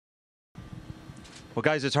Well,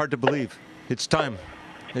 guys, it's hard to believe. It's time.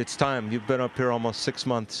 It's time. You've been up here almost 6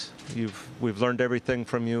 months. We've learned everything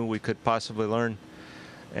from you we could possibly learn,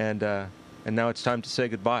 and now it's time to say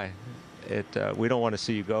goodbye. We don't want to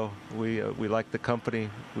see you go. We like the company.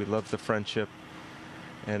 We love the friendship,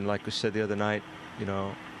 and like we said the other night, you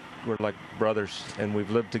know, we're like brothers, and we've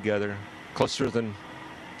lived together, closer than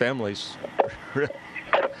families,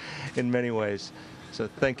 in many ways. So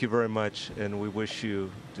thank you very much, and we wish you,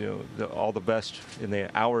 all the best in the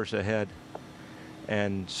hours ahead,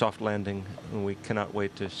 and soft landing. And we cannot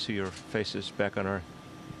wait to see your faces back on Earth.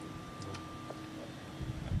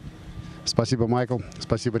 Спасибо, Майкл.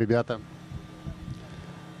 Спасибо, ребята.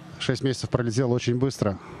 6 месяцев пролетело очень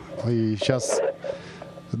быстро, и сейчас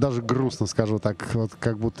даже грустно, скажу так, вот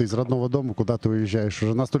как будто из родного дома куда ты уезжаешь.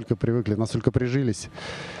 Уже настолько привыкли, настолько прижились.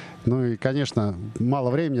 Ну и, конечно,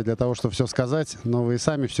 мало времени для того, чтобы все сказать, но вы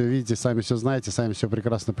сами все видите, сами все знаете, сами все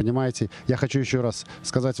прекрасно понимаете. Я хочу еще раз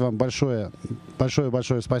сказать вам большое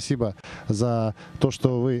спасибо за то,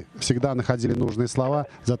 что вы всегда находили нужные слова,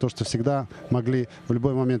 за то, что всегда могли в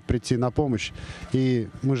любой момент прийти на помощь. И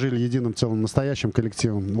мы жили единым целым настоящим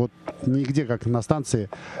коллективом. Вот нигде, как на станции,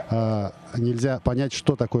 нельзя понять,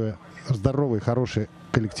 что такое здоровый, хороший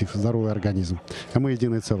коллектив, здоровый организм. А мы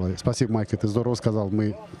единое целое. Спасибо, Майк, ты здорово сказал.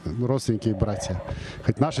 Мы родственники и братья.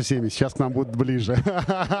 Хоть наши семьи сейчас к нам будут ближе.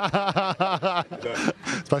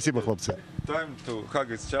 Спасибо, хлопцы. Time to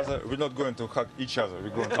hug each other. We're not going to hug each other. We're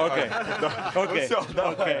going to Okay. Okay. Все,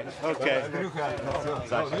 давай. Okay.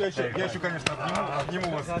 Я еще, конечно, обниму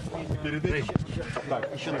вас перед этим.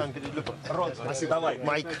 Так, еще там перед Рон, спасибо. Давай,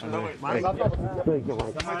 Майк. Давай.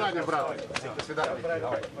 До свидания, брат. До свидания.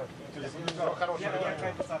 Давай.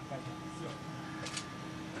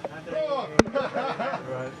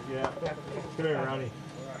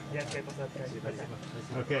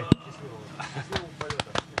 Okay.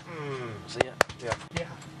 See ya. Yeah.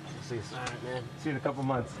 See you, man. See you in a couple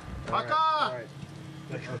months. Пока!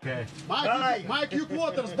 Okay. Майк Ю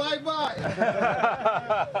Квотерс, бай-бай!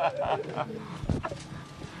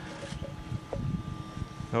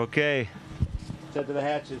 Okay. Head to the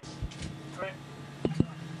hatches.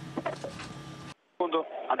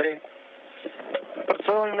 Андрей.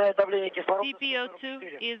 CPO2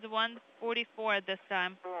 is 144 at this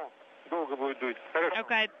time. Долго будет дуть.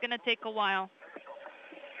 Okay, it's going to take a while.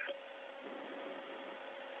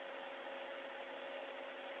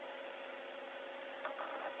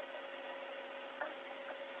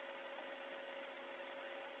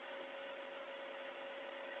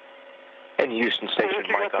 And Houston Station,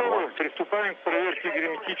 Mike on one. Приступаем к проверке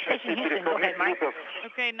герметичности переходных люков.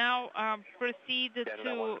 Okay, now proceed to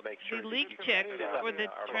the leak check for the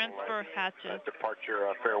transfer hatches.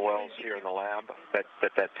 Departure farewells here in the lab.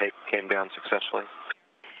 That tape came down successfully.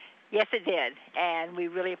 Yes, it did, and we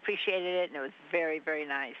really appreciated it, and it was very, very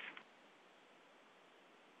nice.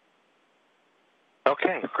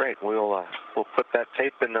 Okay, great. We'll put that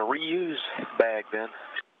tape in the reuse bag then.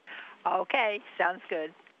 Okay, sounds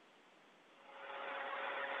good.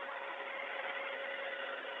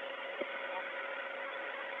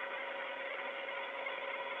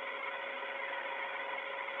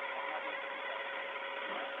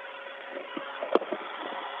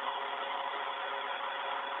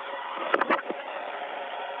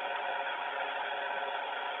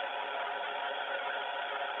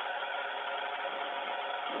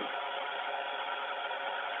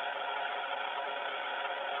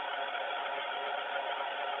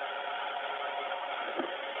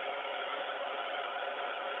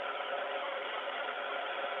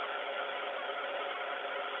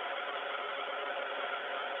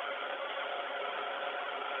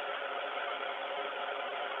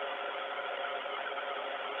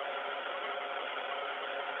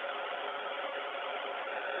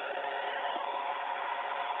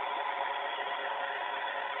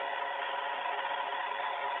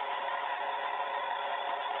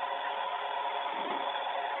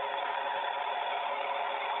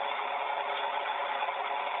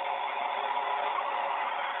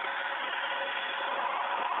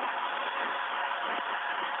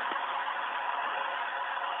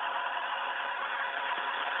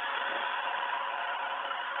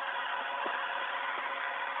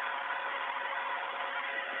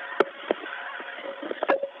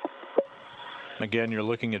 Again, you're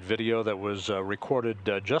looking at video that was recorded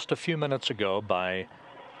just a few minutes ago by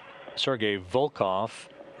Sergei Volkov,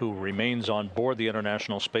 who remains on board the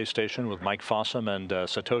International Space Station with Mike Fossum and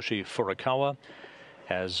Satoshi Furukawa,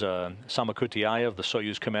 has Samokutyaev, the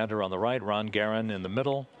Soyuz commander, on the right, Ron Garan in the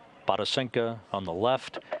middle, Borisenko on the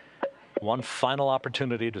left. One final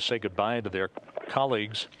opportunity to say goodbye to their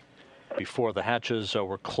colleagues before the hatches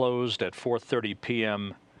were closed at 4:30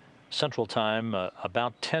 p.m. Central Time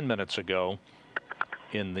about 10 minutes ago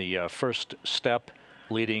in the first step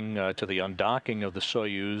leading to the undocking of the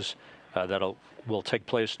Soyuz that will take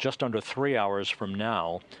place just under 3 hours from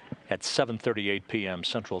now at 7:38 p.m.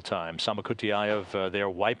 Central Time. Samokutyaev there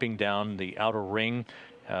wiping down the outer ring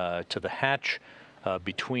to the hatch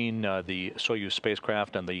between the Soyuz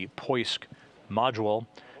spacecraft and the Poisk module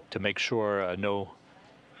to make sure no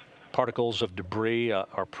particles of debris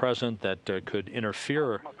are present that could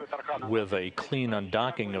interfere with a clean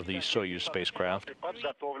undocking of the Soyuz spacecraft.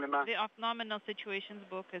 The off-nominal situations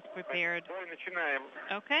book is prepared.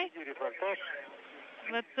 Okay.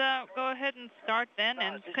 Let's go ahead and start then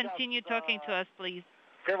and continue talking to us, please.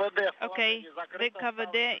 Okay. The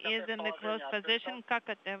KVD is in the closed position.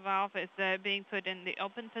 KKT valve is being put in the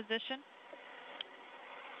open position.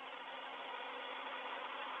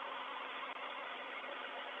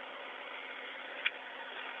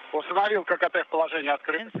 Install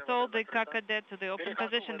the KKD to the open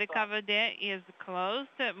position. The KVD is closed.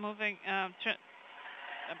 Moving,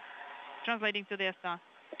 translating to the SA.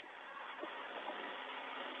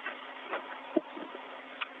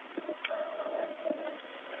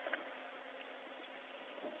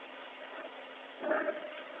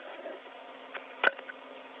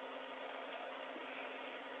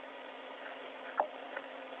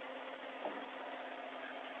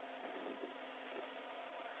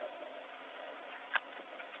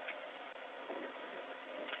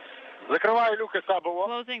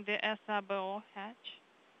 Closing the SABO hatch.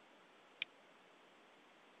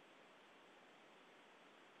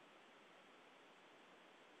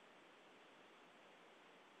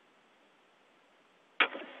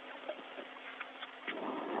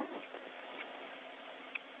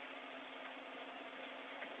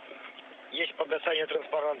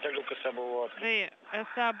 The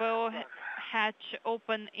SABO hatch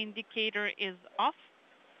open indicator is off.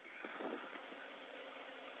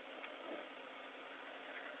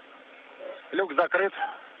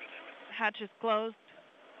 Hatch is closed.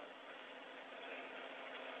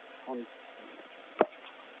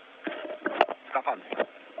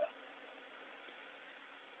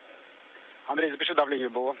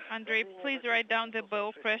 Andrey, please write down the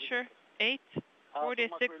bow pressure.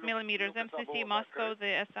 846 millimeters. MCC Moscow,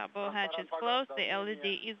 the SABO hatch is closed. The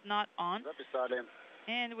LED is not on.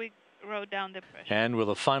 And we wrote down the pressure. And with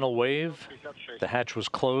a final wave, the hatch was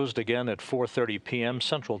closed again at 4:30 p.m.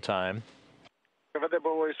 Central Time. The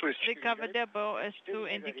KVD bow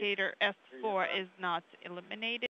S2 indicator S4 is not eliminated.